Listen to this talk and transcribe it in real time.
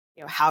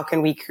how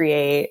can we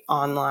create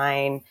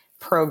online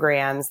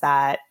programs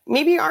that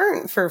maybe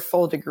aren't for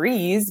full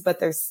degrees, but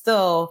they're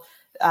still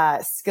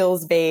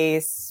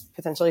skills-based,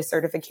 potentially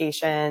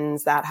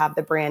certifications that have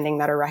the branding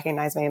that are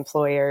recognized by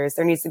employers.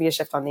 There needs to be a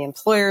shift on the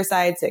employer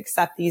side to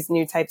accept these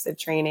new types of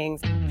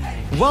trainings.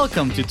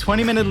 Welcome to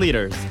 20-Minute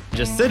Leaders.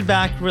 Just sit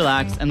back,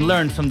 relax, and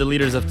learn from the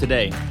leaders of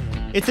today.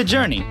 It's a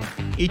journey.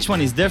 Each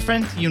one is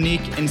different,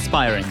 unique,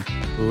 inspiring.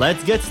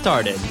 Let's get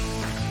started.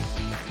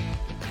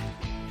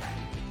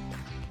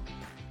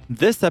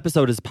 This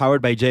episode is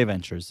powered by J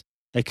Ventures,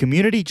 a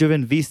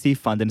community-driven VC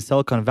fund in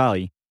Silicon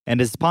Valley,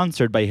 and is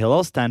sponsored by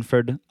Hillel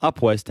Stanford,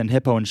 UpWest, and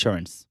Hippo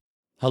Insurance.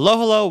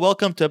 Hello.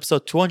 Welcome to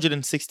episode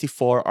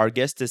 264. Our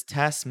guest is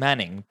Tess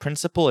Manning,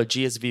 principal at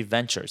GSV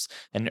Ventures,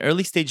 an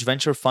early-stage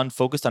venture fund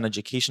focused on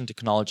education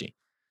technology.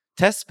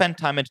 Tess spent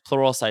time at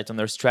Pluralsight on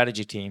their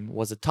strategy team,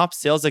 was a top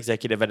sales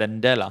executive at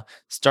Andela,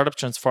 startup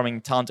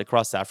transforming talent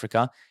across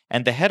Africa,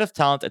 and the head of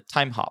talent at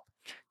TimeHop.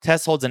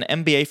 Tess holds an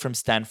MBA from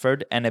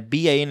Stanford and a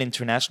BA in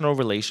International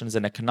Relations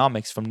and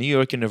Economics from New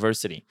York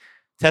University.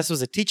 Tess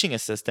was a teaching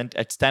assistant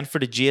at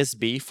Stanford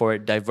GSB for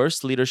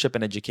diverse leadership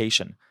and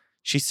education.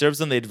 She serves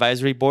on the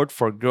advisory board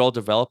for Girl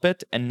Develop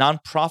It, a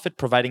nonprofit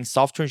providing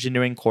software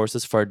engineering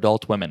courses for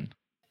adult women.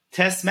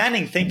 Tess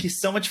Manning, thank you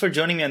so much for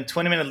joining me on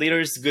 20-Minute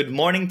Leaders. Good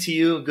morning to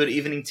you. Good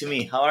evening to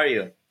me. How are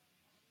you?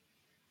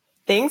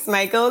 Thanks,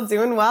 Michael.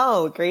 Doing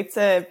well. Great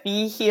to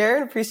be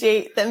here.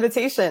 Appreciate the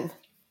invitation.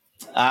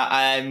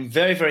 I'm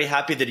very, very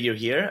happy that you're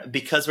here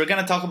because we're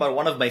going to talk about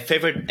one of my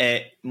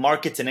favorite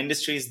markets and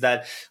industries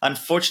that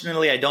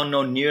unfortunately I don't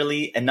know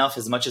nearly enough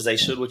as much as I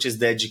should, which is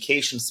the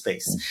education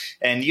space.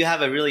 And you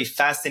have a really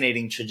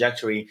fascinating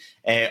trajectory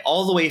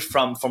all the way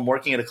from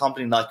working at a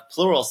company like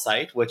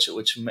Pluralsight, which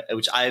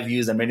I've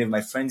used and many of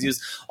my friends use,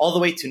 all the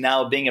way to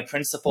now being a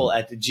principal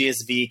at the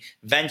GSV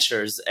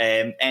Ventures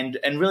and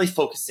really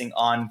focusing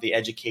on the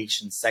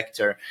education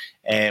sector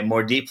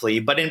more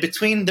deeply. But in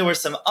between, there were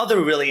some other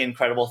really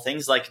incredible things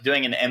like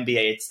doing an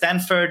MBA at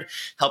Stanford,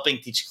 helping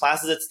teach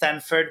classes at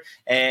Stanford.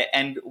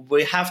 And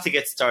we have to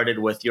get started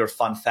with your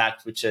fun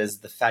fact, which is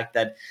the fact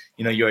that,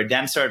 you're a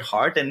dancer at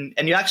heart and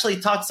you actually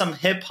taught some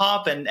hip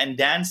hop and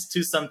dance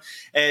to some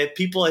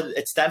people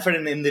at Stanford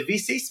in the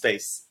VC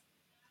space.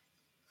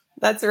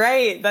 That's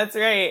right.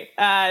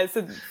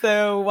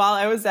 So while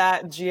I was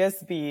at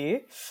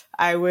GSB,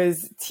 I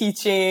was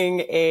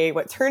teaching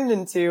what turned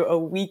into a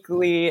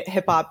weekly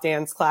hip hop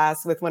dance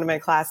class with one of my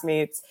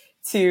classmates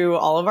to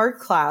all of our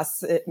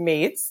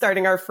classmates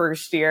starting our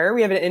first year.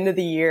 We have an end of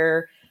the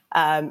year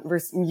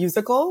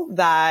musical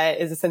that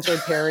is essentially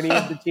a parody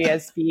of the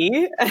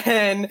GSB.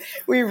 And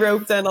we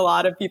roped in a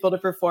lot of people to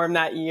perform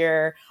that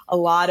year. A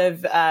lot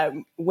of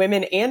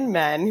women and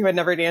men who had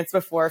never danced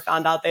before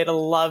found out they had a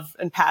love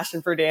and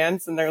passion for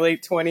dance in their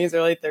late 20s,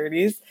 early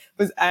 30s.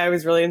 I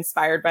was really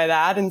inspired by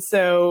that. And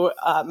so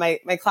my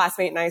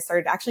classmate and I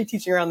started actually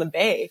teaching around the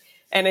Bay.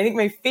 And I think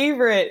my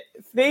favorite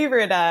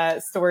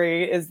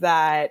story is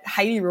that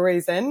Heidi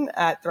Roizen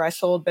at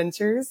Threshold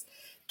Ventures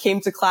came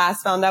to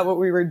class, found out what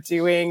we were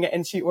doing,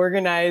 and she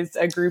organized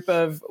a group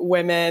of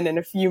women and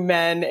a few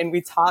men, and we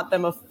taught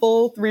them a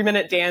full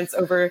 3-minute dance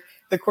over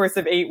the course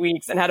of 8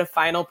 weeks and had a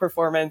final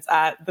performance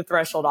at the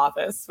Threshold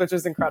office, which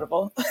was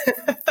incredible.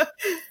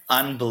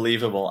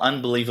 Unbelievable.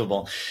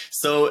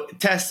 So,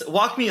 Tess,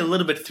 walk me a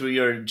little bit through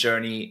your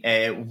journey.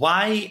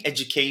 Why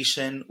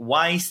education?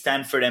 Why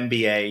Stanford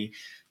MBA?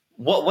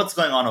 What's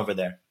going on over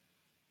there?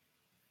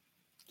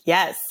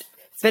 Yes.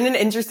 It's been an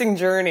interesting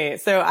journey.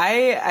 So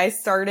I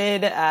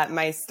started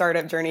my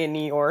startup journey in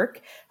New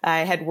York.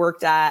 I had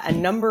worked at a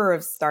number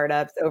of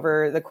startups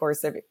over the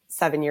course of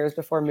 7 years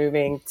before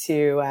moving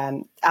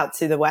to out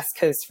to the West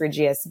Coast for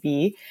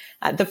GSB.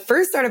 The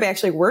first startup I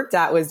actually worked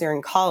at was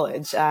during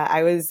college.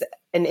 I was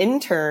an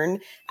intern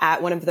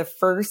at one of the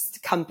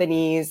first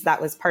companies that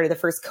was part of the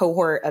first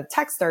cohort of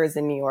Techstars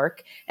in New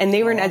York. And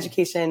they were an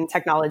education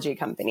technology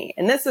company.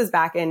 And this was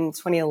back in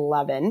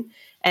 2011.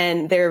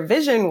 And their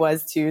vision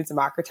was to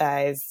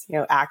democratize,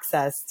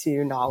 access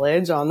to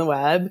knowledge on the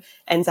web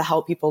and to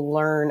help people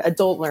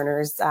adult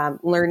learners,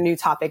 learn new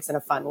topics in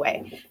a fun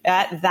way.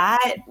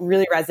 That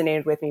really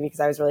resonated with me because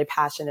I was really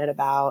passionate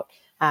about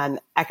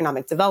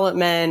economic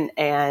development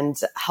and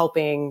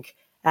helping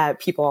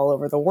people all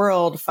over the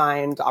world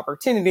find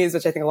opportunities,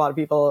 which I think a lot of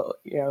people,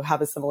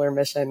 have a similar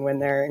mission when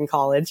they're in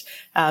college.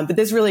 But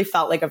this really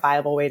felt like a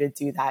viable way to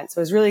do that. So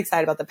I was really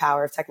excited about the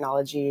power of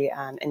technology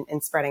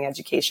and spreading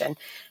education.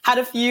 Had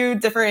a few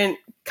different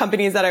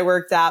companies that I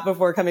worked at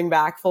before coming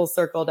back full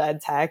circle to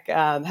ed tech.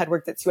 Had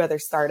worked at 2 other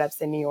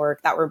startups in New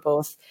York that were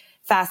both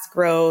fast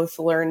growth,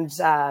 learned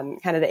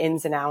kind of the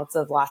ins and outs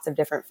of lots of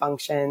different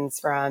functions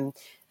from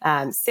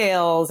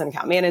sales and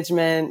account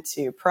management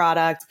to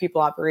product,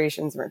 people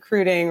operations and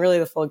recruiting, really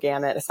the full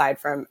gamut aside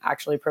from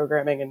actually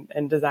programming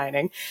and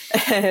designing,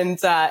 and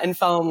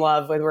fell in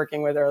love with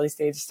working with early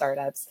stage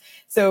startups.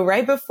 So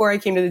right before I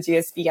came to the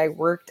GSB, I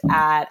worked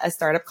at a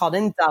startup called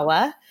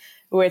Andela,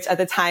 which at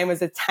the time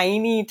was a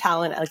tiny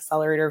talent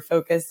accelerator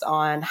focused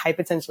on high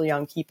potential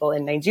young people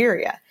in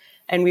Nigeria.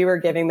 And we were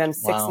giving them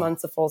 6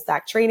 months of full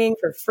stack training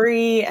for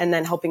free and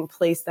then helping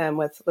place them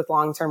with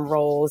long-term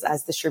roles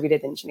as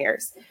distributed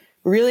engineers.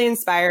 Really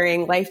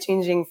inspiring,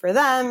 life-changing for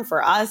them,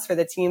 for us, for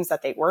the teams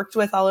that they worked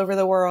with all over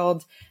the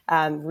world.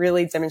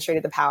 Really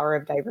demonstrated the power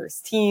of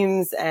diverse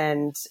teams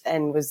and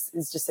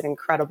is just an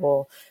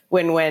incredible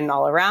win-win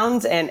all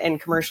around and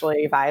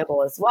commercially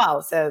viable as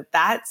well. So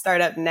that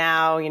startup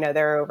now,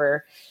 there are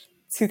over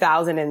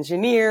 2,000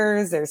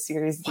 engineers, they're a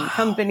Series D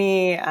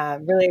company,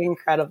 really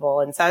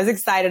incredible. And so I was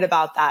excited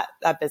about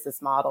that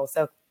business model.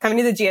 So coming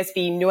to the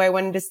GSV, knew I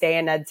wanted to stay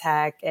in ed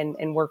tech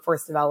and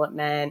workforce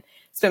development.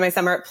 Spent my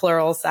summer at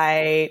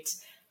Pluralsight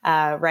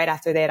right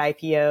after they had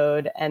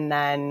IPO'd. And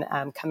then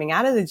coming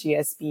out of the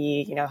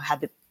GSV,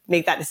 had to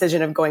make that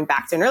decision of going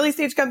back to an early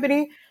stage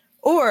company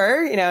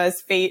or,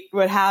 as fate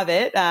would have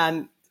it,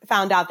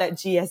 found out that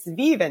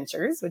GSV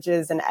Ventures, which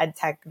is an ed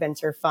tech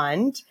venture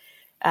fund,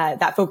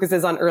 that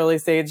focuses on early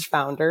stage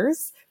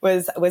founders,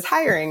 was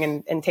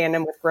hiring in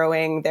tandem with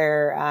growing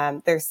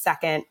their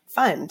second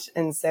fund.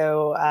 And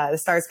so the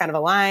stars kind of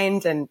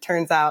aligned, and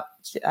turns out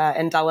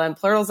Andela and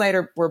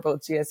Pluralsight were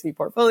both GSV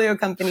portfolio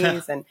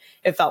companies, and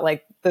it felt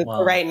like the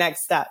right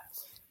next step.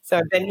 So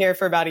I've been here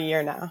for about a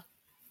year now.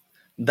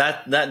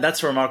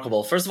 That's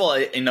remarkable. First of all,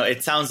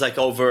 it sounds like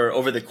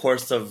over the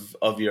course of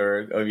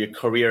your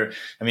career,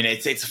 I mean,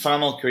 it's a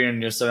phenomenal career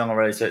and you're so young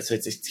already. So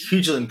it's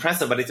hugely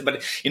impressive. But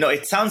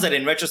it sounds that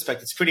in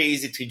retrospect, it's pretty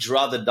easy to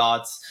draw the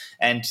dots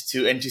and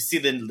to see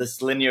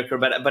this linear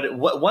career. But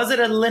was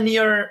it a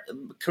linear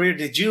career?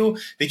 Did you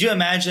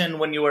imagine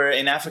when you were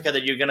in Africa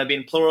that you're going to be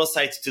in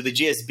Pluralsight to the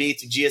GSB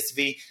to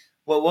GSV?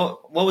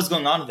 What was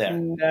going on there?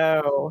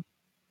 No.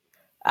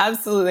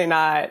 Absolutely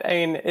not. I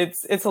mean,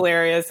 it's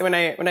hilarious when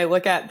I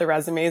look at the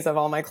resumes of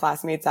all my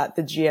classmates at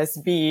the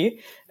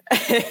GSB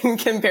and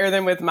compare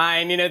them with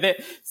mine. That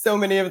so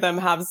many of them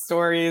have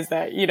stories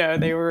that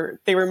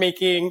they were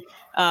making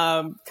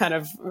kind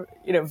of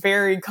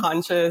very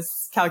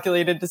conscious,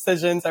 calculated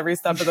decisions every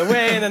step of the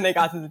way, and then they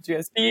got to the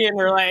GSB and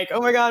were like,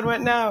 "Oh my God,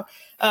 what now?"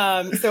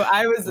 So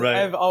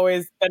I've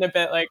always been a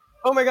bit like,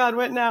 "Oh my God,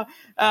 what now?"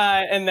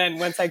 And then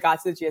once I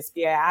got to the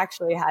GSB, I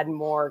actually had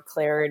more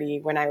clarity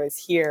when I was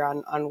here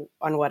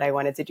on what I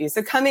wanted to do.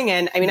 So coming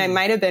in, I mean, I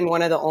might have been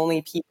one of the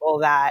only people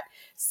that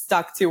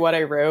stuck to what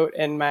I wrote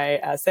in my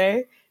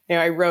essay.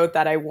 I wrote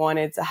that I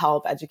wanted to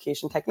help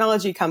education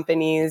technology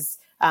companies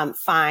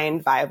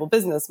find viable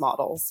business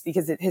models,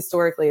 because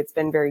historically it's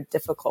been very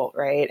difficult,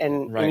 right?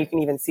 And you can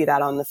even see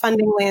that on the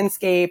funding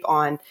landscape,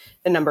 on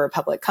the number of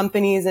public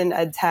companies in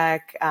ed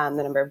tech, the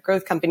number of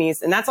growth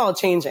companies, and that's all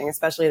changing,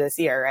 especially this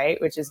year, right?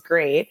 Which is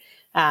great.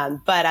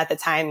 But at the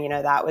time,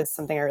 that was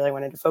something I really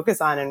wanted to focus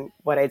on, and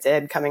what I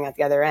did coming at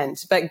the other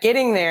end. But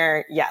getting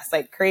there, yes,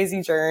 like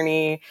crazy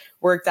journey.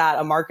 Worked at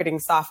a marketing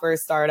software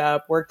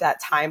startup, worked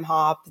at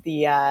TimeHop,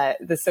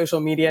 the social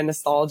media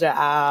nostalgia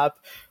app,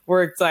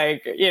 worked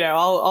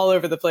all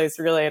over the place,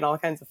 really, in all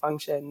kinds of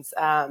functions.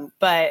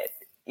 But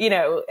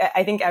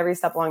I think every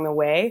step along the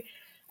way,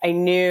 I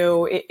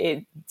knew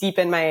it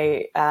deepened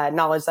my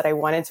knowledge that I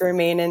wanted to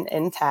remain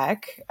in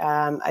tech.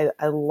 I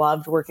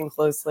loved working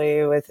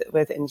closely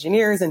with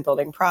engineers and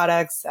building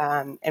products,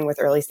 and with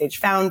early stage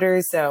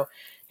founders. So,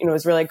 it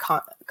was really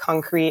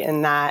concrete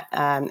in that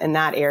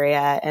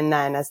area. And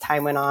then as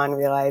time went on,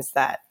 realized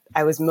that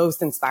I was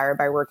most inspired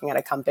by working at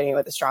a company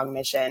with a strong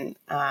mission.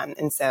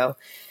 And so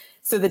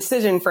the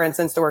decision, for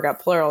instance, to work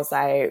at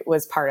Pluralsight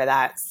was part of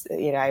that.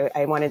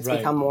 I wanted to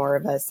become more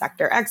of a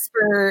sector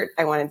expert.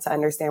 I wanted to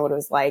understand what it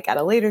was like at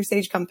a later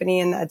stage company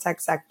in the tech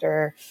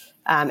sector,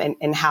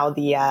 and how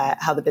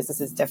the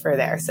businesses differ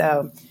there.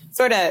 So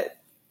sort of,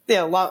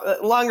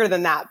 longer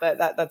than that, but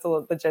that's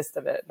the gist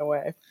of it in a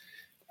way.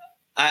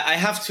 I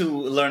have to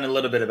learn a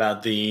little bit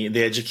about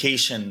the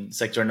education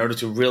sector in order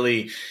to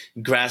really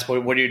grasp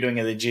what you're doing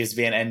at the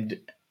GSV and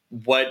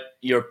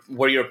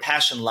where your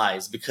passion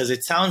lies, because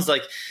it sounds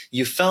like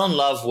you fell in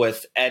love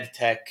with ed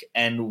tech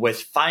and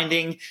with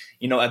finding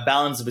a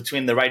balance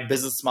between the right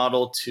business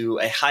model to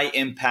a high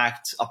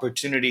impact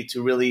opportunity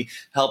to really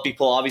help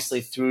people,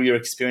 obviously through your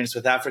experience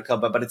with Africa,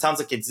 but it sounds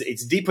like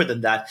it's deeper than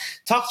that.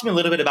 Talk to me a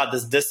little bit about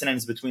this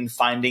dissonance between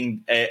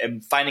finding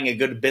a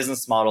good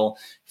business model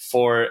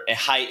for a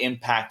high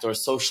impact or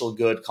social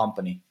good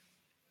company.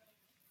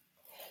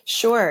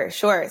 Sure.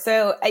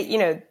 So,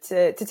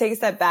 to take a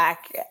step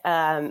back,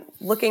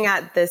 looking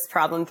at this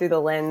problem through the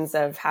lens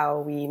of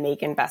how we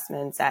make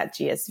investments at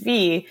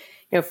GSV,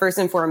 first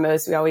and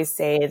foremost, we always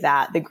say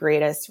that the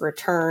greatest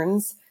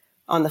returns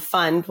on the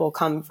fund will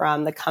come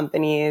from the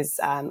companies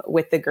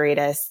with the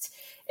greatest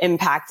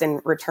impact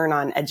and return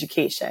on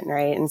education,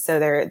 right? And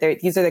so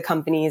these are the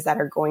companies that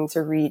are going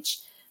to reach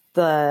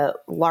the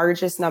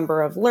largest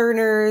number of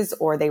learners,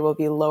 or they will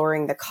be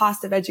lowering the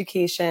cost of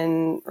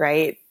education,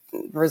 right?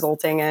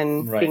 Resulting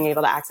in being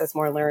able to access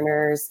more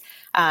learners.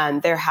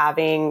 They have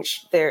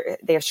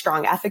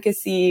strong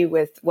efficacy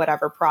with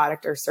whatever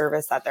product or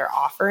service that they're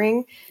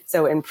offering.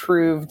 So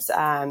improved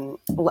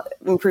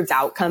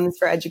outcomes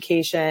for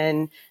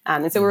education.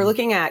 And so we're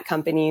looking at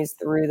companies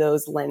through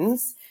those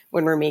lens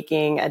when we're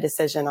making a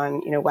decision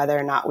on, whether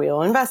or not we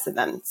will invest in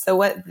them. So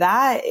what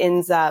that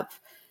ends up,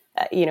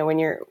 when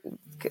you're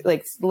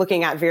like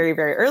looking at very,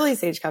 very early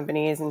stage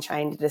companies and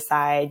trying to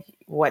decide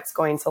what's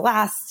going to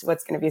last,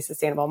 what's going to be a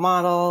sustainable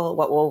model,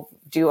 what will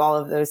do all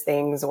of those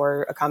things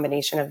or a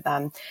combination of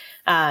them,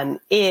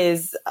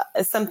 is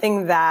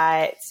something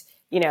that,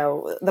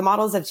 the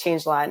models have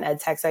changed a lot in ed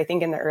tech. So I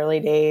think in the early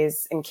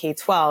days in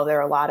K-12, there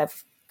were a lot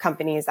of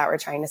companies that were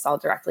trying to sell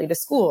directly to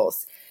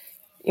schools.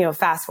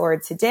 Fast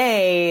forward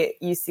today,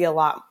 you see a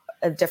lot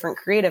of different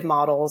creative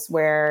models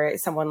where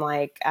someone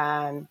like,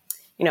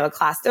 a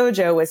Class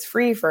Dojo was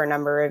free for a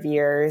number of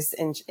years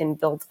and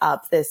built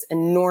up this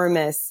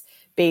enormous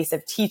base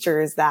of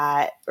teachers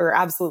that were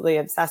absolutely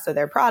obsessed with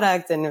their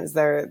product, and it was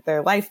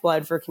their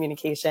lifeblood for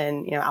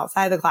communication,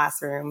 outside the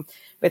classroom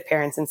with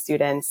parents and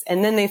students.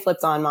 And then they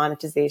flipped on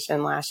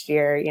monetization last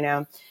year,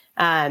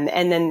 and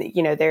then,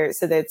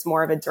 so that it's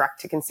more of a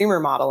direct to consumer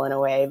model in a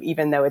way,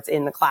 even though it's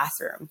in the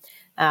classroom.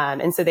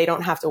 And so they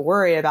don't have to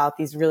worry about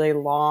these really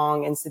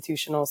long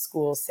institutional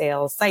school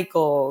sales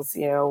cycles,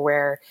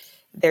 where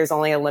there's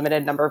only a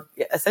limited number of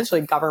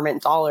essentially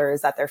government dollars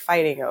that they're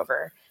fighting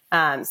over.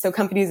 So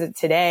companies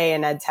today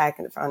in ed tech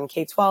on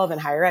K-12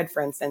 and higher ed,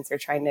 for instance, are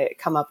trying to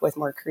come up with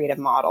more creative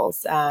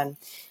models.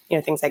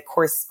 Things like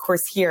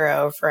Course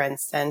Hero, for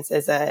instance,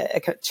 is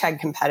a Chegg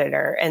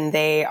competitor, and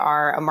they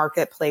are a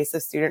marketplace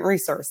of student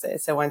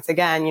resources. So once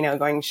again,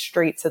 going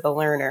straight to the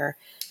learner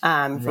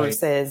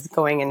versus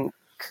going and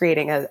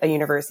creating a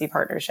university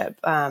partnership.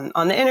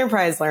 On the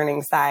enterprise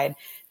learning side,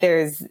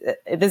 this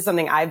is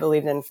something I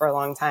believed in for a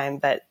long time,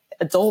 but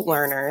adult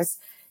learners,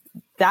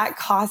 that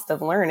cost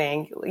of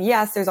learning,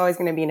 yes, there's always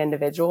going to be an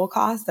individual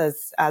cost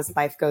as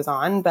life goes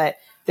on, but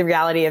the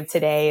reality of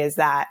today is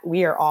that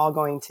we are all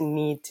going to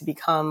need to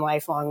become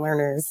lifelong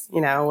learners,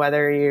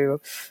 whether you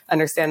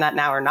understand that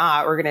now or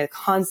not. We're going to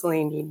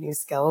constantly need new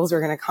skills.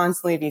 We're going to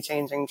constantly be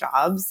changing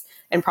jobs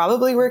and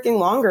probably working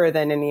longer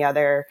than any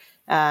other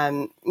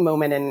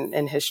moment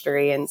in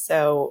history. And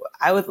so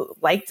I would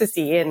like to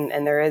see, and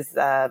there is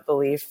a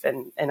belief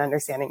and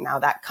understanding now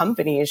that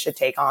companies should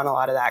take on a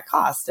lot of that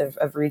cost of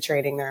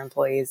retraining their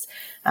employees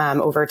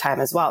over time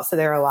as well. So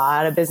there are a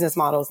lot of business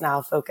models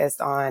now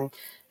focused on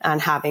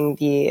having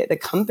the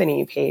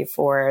company pay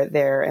for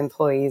their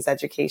employees'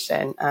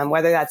 education,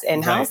 whether that's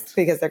in-house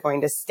because they're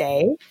going to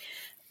stay,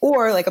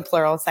 or like a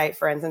Pluralsight,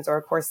 for instance, or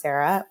a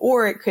Coursera,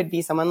 or it could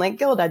be someone like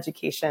Guild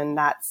Education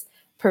that's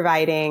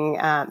providing,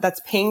 that's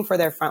paying for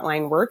their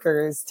frontline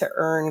workers to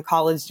earn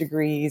college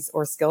degrees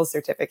or skills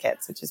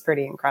certificates, which is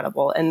pretty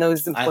incredible. And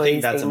those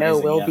employees they know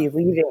will be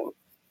leaving.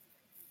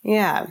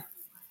 Yeah.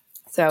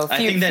 So I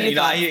think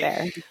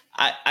that,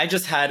 I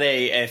just had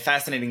a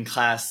fascinating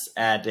class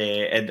at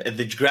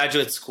the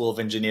Graduate School of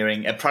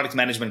Engineering, a product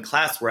management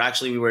class where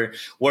actually we were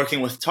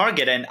working with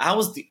Target, and I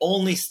was the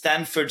only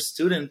Stanford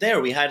student there.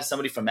 We had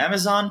somebody from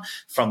Amazon,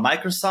 from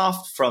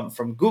Microsoft,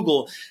 from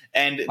Google,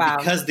 and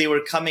because they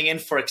were coming in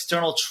for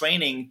external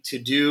training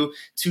to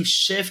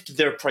shift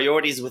their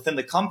priorities within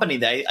the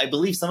company, I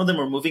believe some of them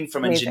were moving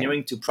from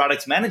engineering to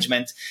product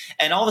management,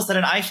 and all of a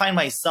sudden I find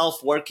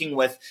myself working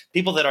with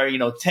people that are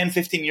 10,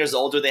 15 years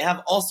older. They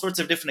have all sorts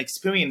of different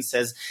experiences.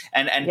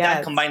 And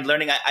that combined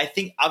learning, I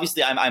think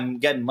obviously I'm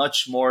getting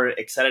much more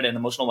excited and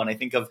emotional when I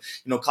think of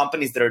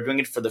companies that are doing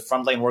it for the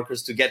frontline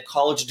workers to get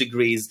college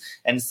degrees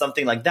and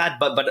something like that.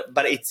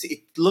 But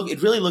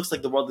it really looks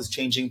like the world is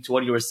changing. To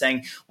what you were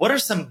saying, what are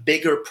some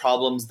bigger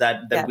problems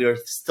that we are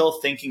still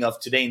thinking of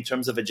today in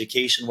terms of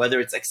education? Whether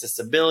it's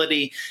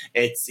accessibility,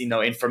 it's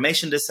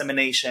information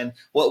dissemination.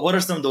 What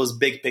are some of those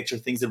big picture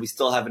things that we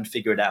still haven't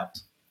figured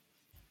out?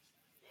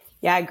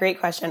 Yeah, great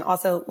question.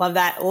 Also, love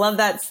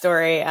that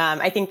story.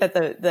 I think that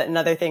the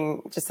another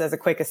thing, just as a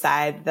quick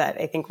aside,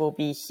 that I think will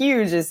be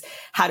huge is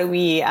how do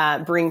we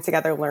bring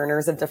together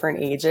learners of different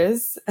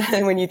ages?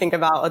 And when you think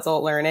about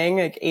adult learning,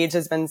 like age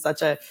has been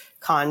such a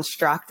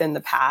construct in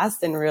the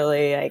past, and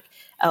really like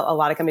a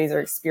lot of companies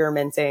are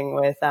experimenting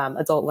with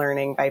adult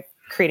learning by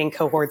creating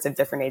cohorts of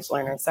different age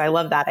learners. So I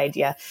love that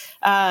idea.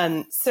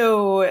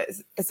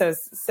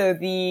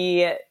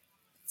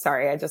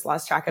 Sorry, I just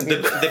lost track of the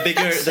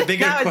bigger.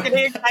 Now I was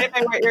getting excited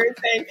by what you were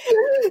saying.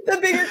 The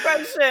bigger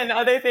question,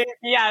 other things.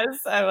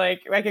 Yes, I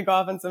could go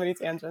off on so many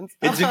tangents.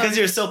 It's because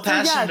you're so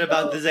passionate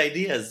about these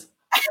ideas.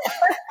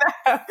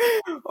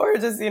 Or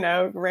just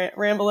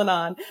rambling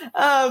on.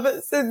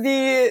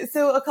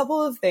 So a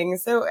couple of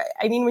things. So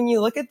I mean, when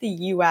you look at the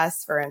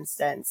U.S., for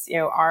instance,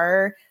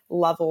 our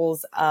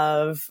levels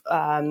of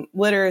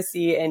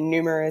literacy and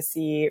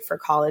numeracy for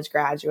college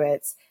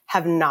graduates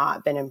have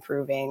not been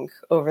improving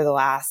over the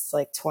last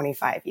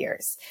 25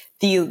 years.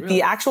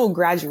 The actual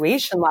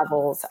graduation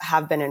levels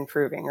have been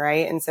improving,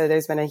 right? And so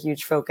there's been a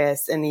huge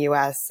focus in the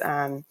U.S.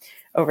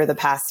 Over the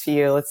past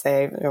few, let's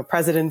say,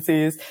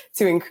 presidencies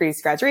to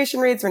increase graduation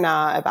rates. We're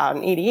now about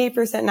an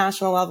 88%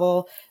 national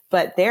level,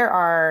 but there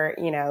are,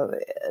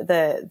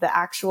 the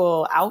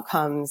actual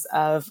outcomes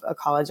of a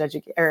college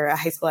or a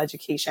high school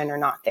education are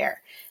not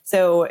there.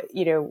 So,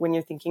 when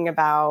you're thinking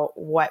about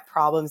what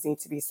problems need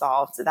to be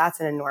solved, so that's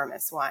an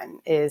enormous one,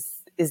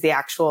 is the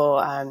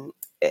actual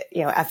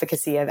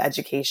efficacy of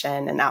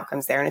education and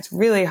outcomes there. And it's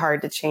really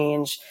hard to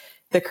change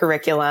the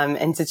curriculum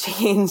and to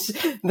change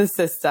the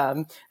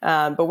system.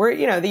 But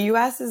the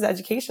US's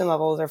education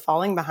levels are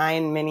falling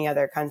behind many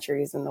other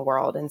countries in the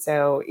world. And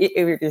so if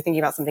you're thinking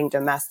about something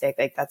domestic,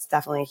 like that's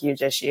definitely a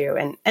huge issue.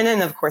 And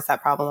then of course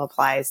that problem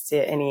applies to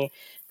any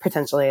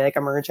potentially like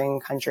emerging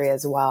country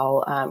as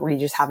well, where you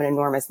just have an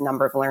enormous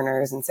number of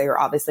learners. And so you're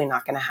obviously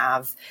not going to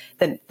have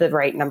the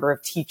right number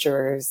of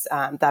teachers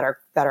that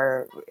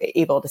are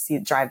able to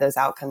drive those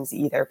outcomes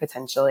either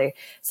potentially.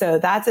 So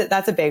that's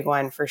a big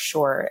one for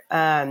sure.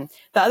 The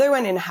other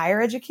one in higher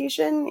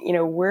education,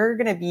 we're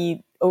going to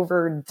be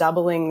over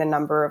doubling the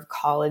number of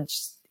college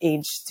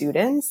age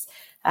students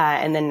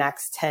in the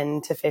next 10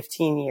 to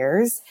 15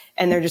 years.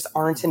 And there just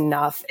aren't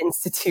enough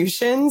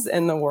institutions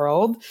in the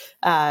world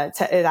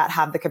that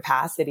have the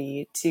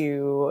capacity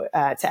to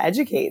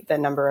educate the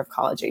number of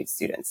college age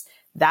students.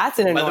 That's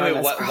an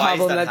enormous problem. Why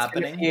is that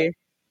happening?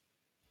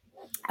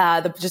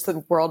 Just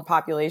the world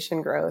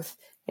population growth.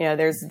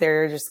 There's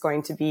just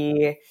going to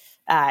be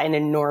an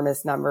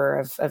enormous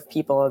number of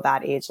people of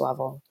that age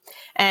level.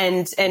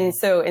 And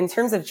so in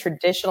terms of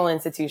traditional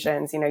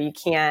institutions, you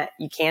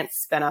can't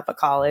spin up a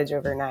college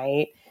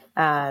overnight.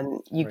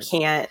 You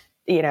can't,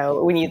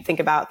 when you think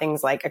about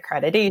things like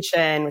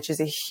accreditation, which is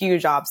a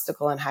huge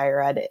obstacle in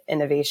higher ed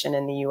innovation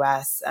in the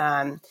US.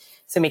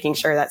 So making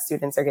sure that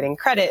students are getting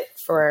credit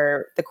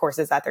for the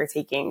courses that they're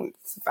taking,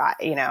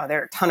 there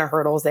are a ton of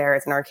hurdles there.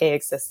 It's an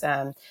archaic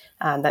system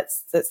that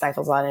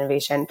stifles a lot of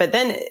innovation. But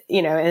then,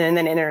 and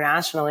then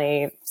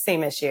internationally,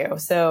 same issue.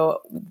 So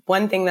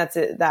one thing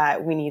that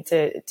we need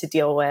to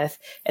deal with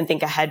and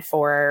think ahead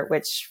for,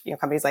 which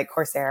companies like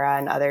Coursera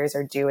and others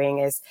are doing,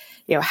 is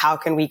how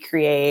can we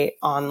create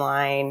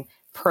online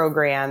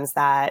programs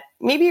that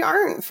maybe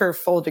aren't for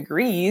full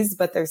degrees,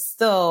 but they're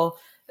still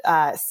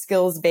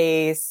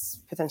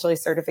skills-based, potentially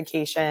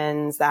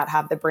certifications that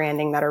have the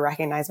branding that are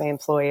recognized by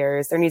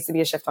employers. There needs to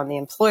be a shift on the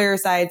employer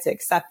side to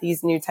accept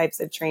these new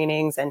types of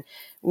trainings. And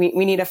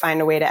we need to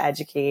find a way to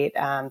educate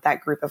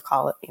that group of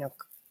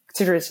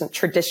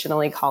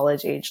traditionally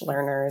college age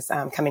learners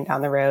coming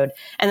down the road.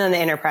 And then the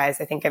enterprise,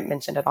 I think I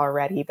mentioned it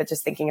already, but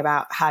just thinking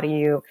about how do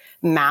you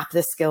map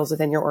the skills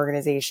within your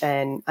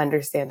organization,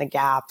 understand the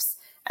gaps,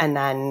 and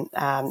then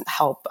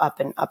help up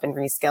and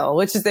reskill,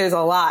 which is there's a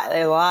lot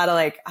of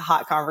like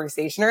hot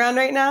conversation around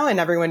right now, and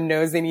everyone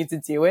knows they need to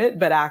do it,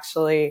 but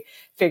actually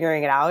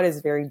figuring it out is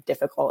very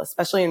difficult,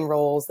 especially in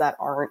roles that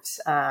aren't,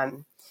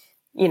 that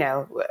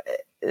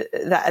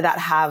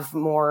have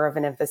more of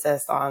an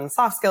emphasis on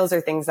soft skills or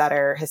things that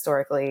are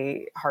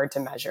historically hard to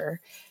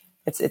measure.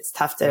 It's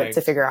tough to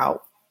figure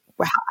out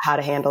how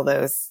to handle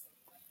those.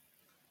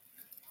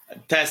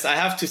 Tess, I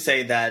have to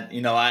say that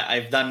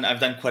I've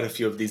done quite a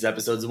few of these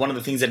episodes. One of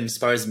the things that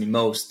inspires me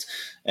most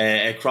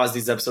across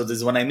these episodes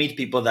is when I meet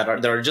people that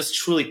are just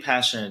truly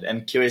passionate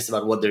and curious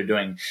about what they're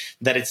doing.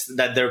 That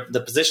they're the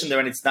position they're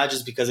in. It's not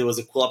just because it was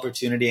a cool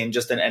opportunity and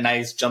just a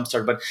nice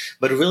jumpstart,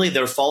 but really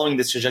they're following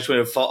this trajectory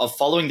of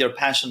following their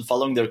passion,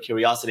 following their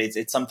curiosity.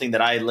 It's something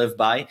that I live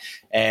by,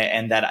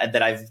 and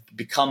that I've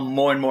become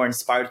more and more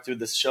inspired through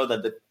this show.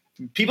 That the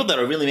people that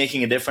are really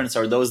making a difference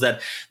are those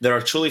that are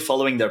truly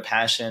following their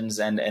passions,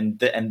 and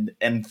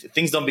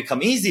things don't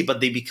become easy, but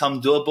they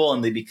become doable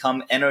and they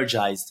become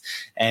energized.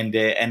 And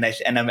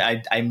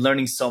I'm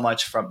learning so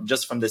much from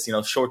this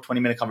short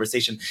 20-minute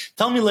conversation.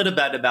 Tell me a little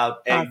bit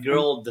about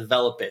Girl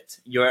Develop It.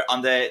 You're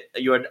on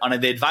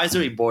the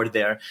advisory board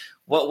there.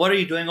 What are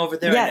you doing over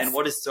there, yes. and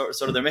what is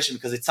sort of their mission?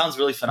 Because it sounds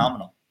really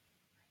phenomenal.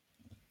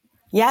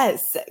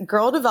 Yes.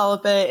 Girl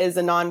Develop It is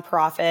a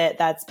nonprofit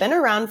that's been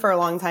around for a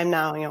long time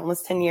now,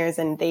 almost 10 years,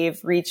 and they've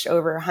reached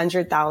over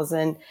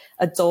 100,000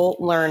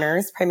 adult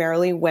learners,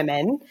 primarily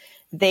women.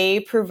 They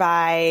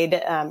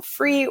provide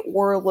free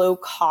or low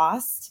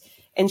cost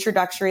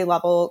introductory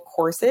level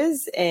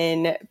courses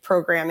in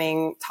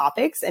programming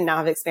topics, and now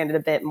have expanded a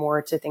bit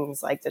more to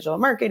things like digital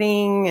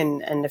marketing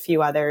and a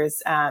few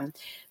others. But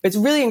it's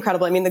really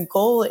incredible. I mean, the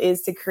goal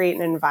is to create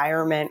an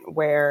environment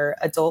where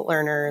adult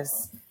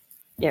learners,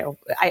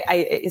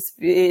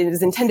 it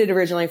was intended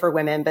originally for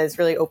women, but it's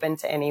really open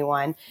to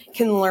anyone,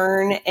 can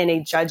learn in a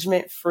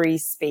judgment-free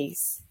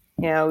space.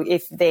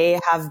 If they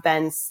have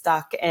been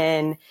stuck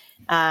in,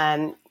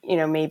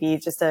 maybe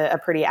just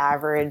a pretty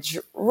average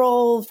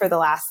role for the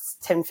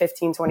last 10,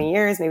 15, 20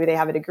 years, maybe they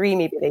have a degree,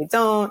 maybe they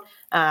don't.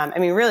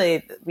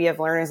 Really, we have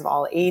learners of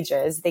all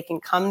ages. They can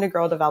come to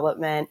Girl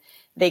Development.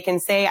 They can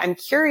say, I'm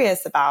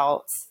curious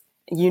about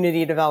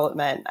Unity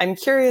development. I'm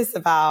curious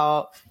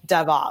about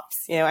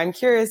DevOps. I'm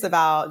curious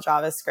about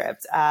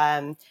JavaScript.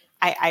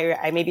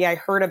 Maybe I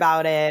heard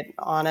about it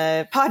on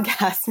a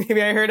podcast.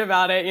 Maybe I heard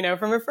about it,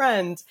 from a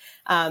friend.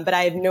 But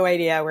I have no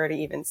idea where to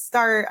even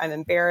start. I'm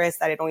embarrassed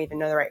that I don't even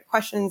know the right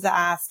questions to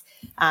ask.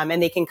 And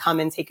they can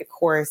come and take a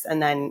course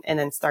and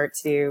then start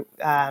to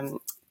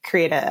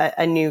create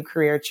a new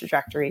career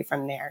trajectory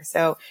from there.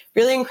 So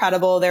really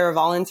incredible. There are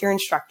volunteer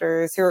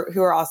instructors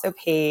who are also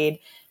paid.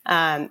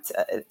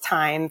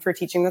 time for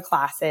teaching the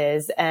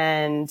classes.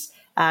 And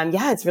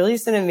it's really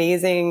just an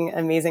amazing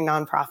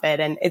nonprofit.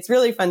 And it's a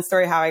really fun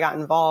story how I got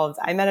involved.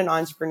 I met an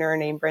entrepreneur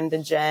named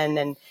Brenda Jen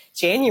in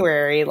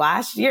January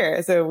last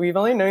year. So we've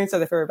only known each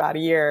other for about a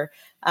year.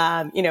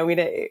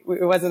 It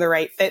wasn't the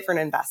right fit for an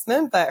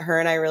investment, but her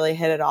and I really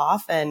hit it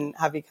off and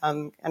have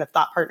become kind of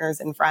thought partners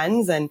and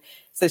friends. And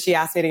so she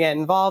asked me to get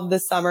involved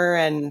this summer,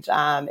 and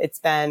it's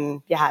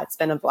been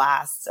a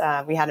blast.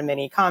 We had a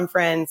mini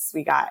conference.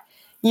 We got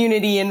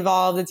Unity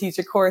involved to teach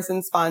a course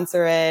and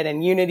sponsor it.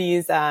 And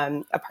Unity's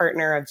a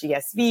partner of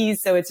GSV.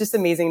 So it's just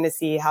amazing to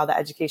see how the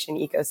education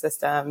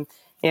ecosystem,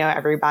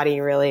 everybody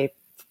really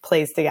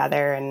plays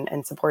together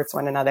and supports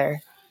one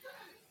another.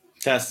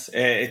 Yes,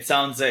 it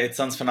sounds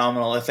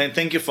phenomenal.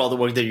 Thank you for all the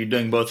work that you're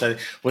doing, both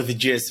with the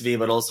GSV,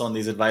 but also on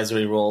these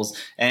advisory roles,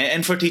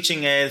 and for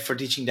teaching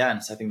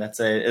dance. I think that's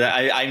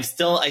I'm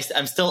still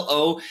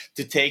owed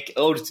to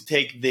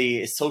take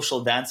the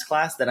social dance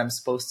class that I'm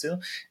supposed to.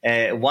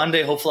 One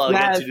day, hopefully, I'll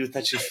get to do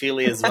touchy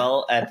feely as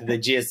well at the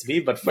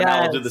GSV. But for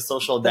now, I'll do the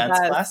social dance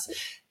class.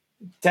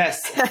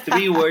 Tess,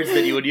 3 words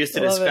that you would use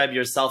to describe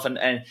yourself,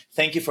 and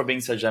thank you for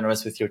being so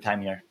generous with your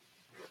time here.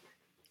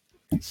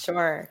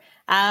 Sure.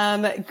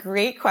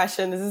 Great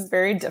question. This is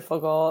very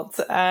difficult.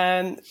 So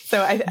I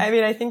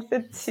think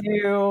the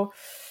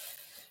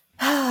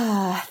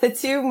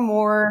two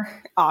more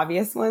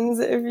obvious ones,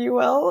 if you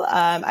will,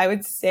 I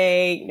would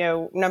say,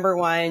 number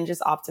one,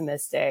 just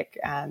optimistic.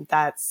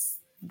 That's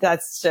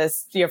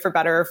just, for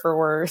better or for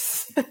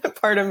worse,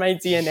 part of my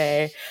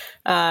DNA.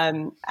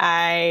 And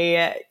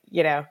I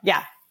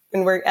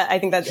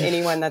think that's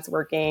anyone that's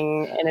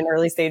working in an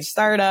early stage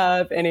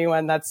startup,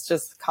 anyone that's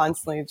just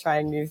constantly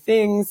trying new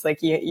things,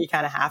 like you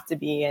kind of have to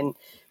be, and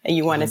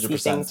you want to see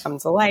things come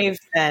to life.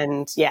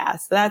 And so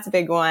that's a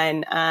big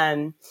one.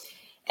 And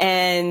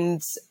then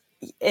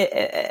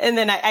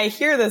I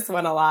hear this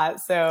one a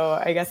lot.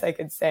 So I guess I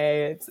could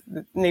say it's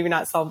maybe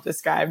not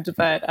self-described,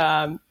 but,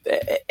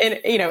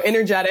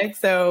 energetic.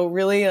 So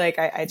really, like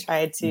I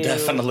try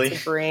to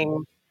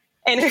bring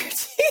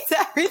energy to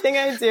everything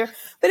I do.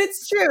 But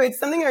it's true. It's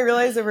something I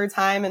realized over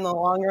time, and the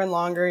longer and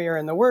longer you're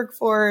in the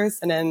workforce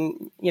and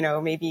in,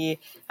 maybe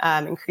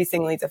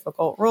increasingly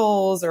difficult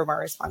roles or more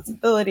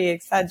responsibility,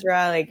 et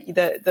cetera, like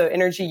the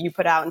energy you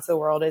put out into the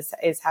world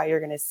is how you're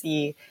going to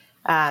see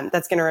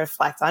that's going to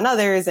reflect on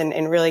others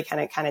and really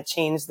kind of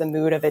change the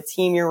mood of a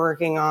team you're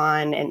working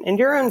on and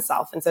your own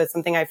self. And so it's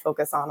something I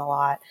focus on a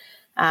lot.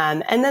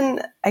 And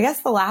then I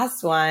guess the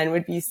last one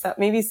would be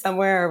maybe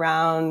somewhere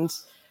around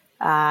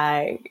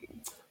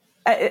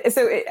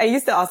so I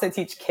used to also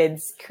teach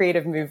kids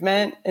creative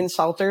movement in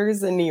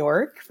shelters in New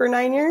York for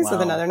 9 years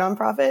with another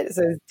nonprofit.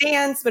 So it was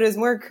dance, but it was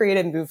more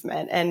creative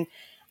movement. And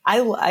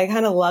I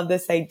kind of love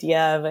this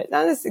idea of it,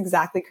 not just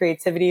exactly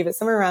creativity, but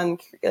somewhere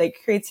around like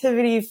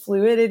creativity,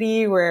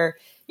 fluidity, where,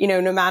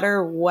 no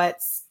matter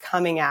what's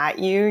coming at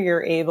you,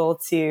 you're able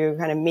to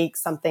kind of make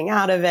something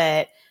out of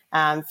it.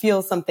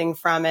 Feel something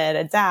from it,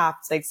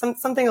 adapt, like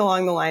something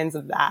along the lines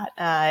of that.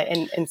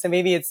 And so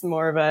maybe it's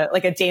more of a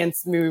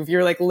dance move.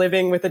 You're like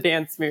living with a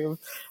dance move.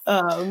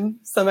 Some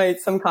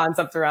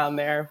concept around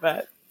there,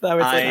 but I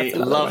would say I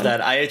love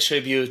that. I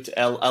attribute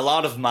a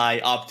lot of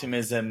my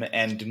optimism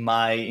and the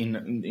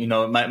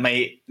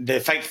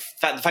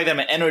fact that I'm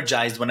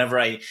energized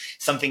whenever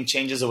something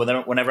changes or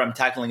whenever I'm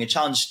tackling a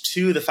challenge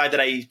to the fact that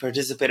I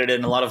participated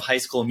in a lot of high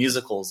school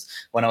musicals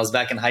when I was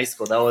back in high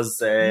school. That was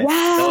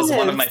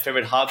one of my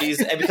favorite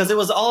hobbies, because it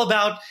was all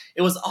about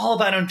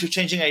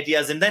interchanging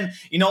ideas, and then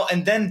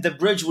the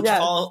bridge would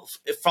fall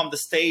from the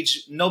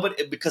stage.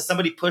 Because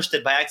somebody pushed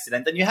it by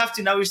accident, and you have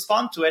to now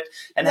respond to it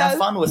and have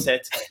fun with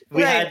it.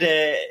 We had.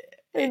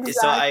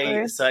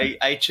 Exactly. So I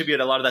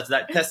attribute a lot of that to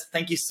that. Tess,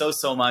 thank you so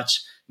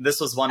much. This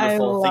was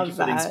wonderful. Thank you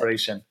for the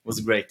inspiration. It was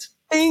great.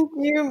 Thank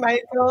you,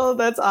 Michael.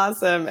 That's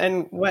awesome.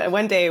 And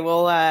one day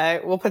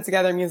we'll put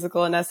together a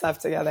musical and SF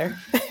together.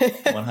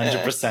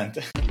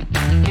 100%.